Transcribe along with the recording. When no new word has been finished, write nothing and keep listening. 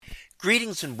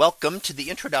Greetings and welcome to the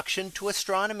introduction to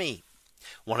astronomy.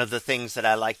 One of the things that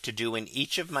I like to do in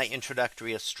each of my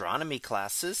introductory astronomy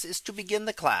classes is to begin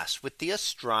the class with the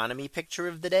astronomy picture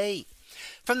of the day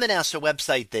from the NASA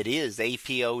website, that is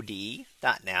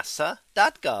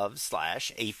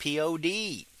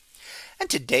apod.nasa.gov/apod. And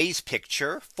today's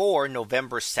picture for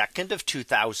November 2nd of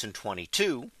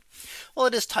 2022. Well,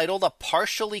 it is titled "A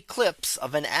Partial Eclipse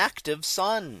of an Active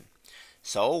Sun."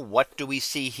 So what do we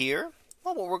see here?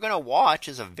 Well, what we're going to watch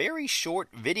is a very short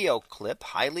video clip,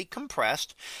 highly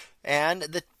compressed, and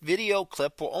the video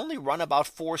clip will only run about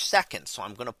 4 seconds. So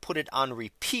I'm going to put it on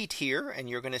repeat here, and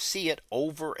you're going to see it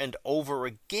over and over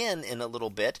again in a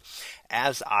little bit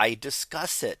as I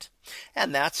discuss it.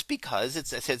 And that's because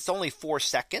it's only 4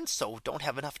 seconds, so don't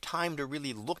have enough time to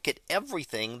really look at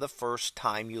everything the first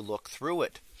time you look through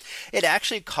it. It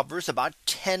actually covers about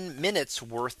 10 minutes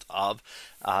worth of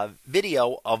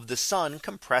video of the sun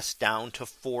compressed down to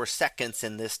 4 seconds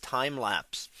in this time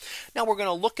lapse. Now we're going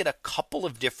to look at a couple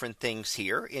of different things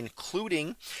here,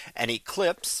 including an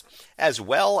eclipse as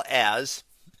well as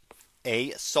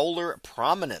a solar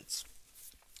prominence.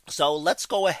 So let's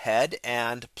go ahead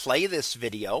and play this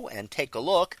video and take a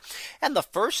look. And the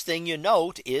first thing you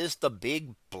note is the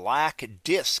big black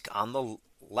disk on the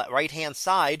right hand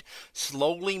side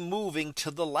slowly moving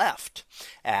to the left.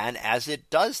 And as it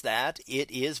does that, it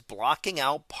is blocking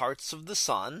out parts of the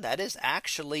sun that is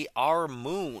actually our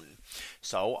moon.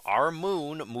 So our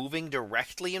moon moving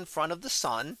directly in front of the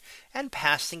sun and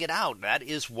passing it out. That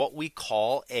is what we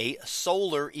call a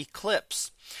solar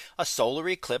eclipse. A solar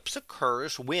eclipse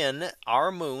occurs when our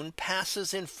moon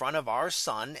passes in front of our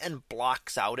sun and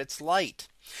blocks out its light.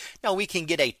 Now we can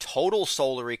get a total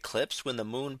solar eclipse when the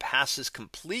moon passes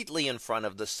completely in front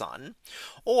of the sun.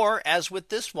 Or as with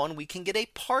this one, we can get a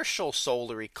partial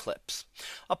solar eclipse.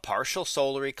 A partial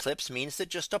solar eclipse means that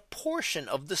just a portion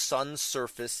of the sun's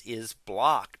surface is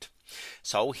blocked.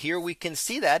 So here we can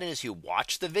see that. And as you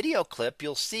watch the video clip,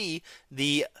 you'll see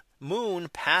the moon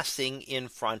passing in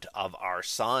front of our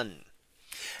sun.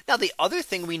 Now the other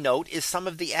thing we note is some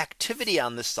of the activity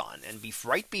on the sun, and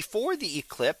right before the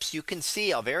eclipse you can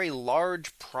see a very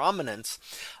large prominence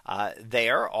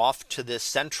there off to the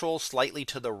central, slightly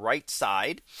to the right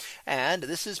side. And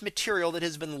this is material that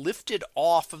has been lifted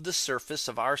off of the surface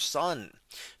of our sun.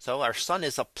 So our sun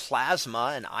is a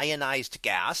plasma, an ionized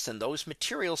gas, and those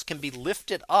materials can be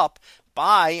lifted up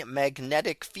by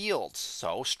magnetic fields.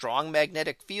 So strong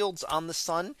magnetic fields on the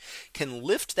sun can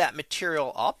lift that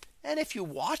material up. And if you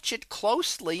watch it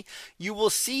closely, you will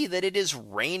see that it is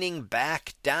raining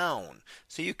back down.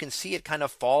 So you can see it kind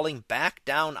of falling back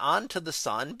down onto the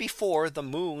sun before the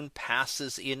moon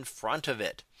passes in front of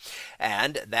it.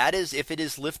 And that is if it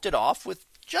is lifted off with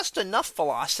just enough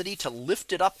velocity to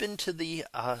lift it up into the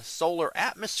solar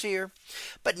atmosphere,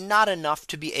 but not enough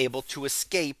to be able to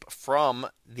escape from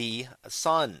the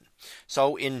sun.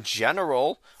 So in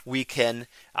general, we can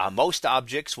most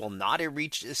objects will not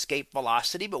reach escape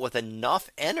velocity, but with enough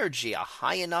energy, a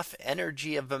high enough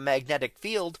energy of a magnetic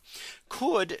field,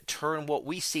 could turn what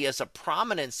we see as a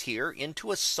prominence here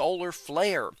into a solar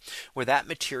flare, where that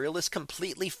material is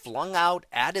completely flung out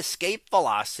at escape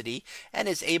velocity and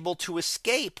is able to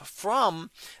escape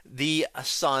from the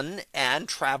sun and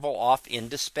travel off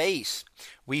into space.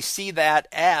 We see that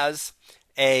as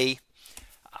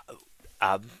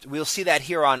we'll see that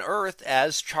here on Earth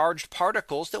as charged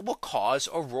particles that will cause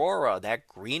aurora, that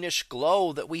greenish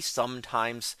glow that we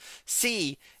sometimes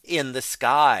see in the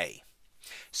sky.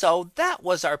 So that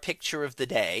was our picture of the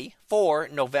day for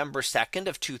November 2nd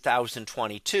of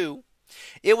 2022.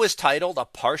 It was titled "A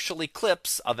Partial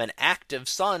Eclipse of an Active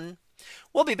Sun."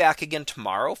 We'll be back again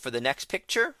tomorrow for the next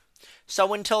picture.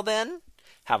 So until then,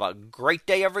 have a great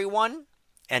day, everyone,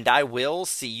 and I will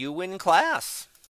see you in class.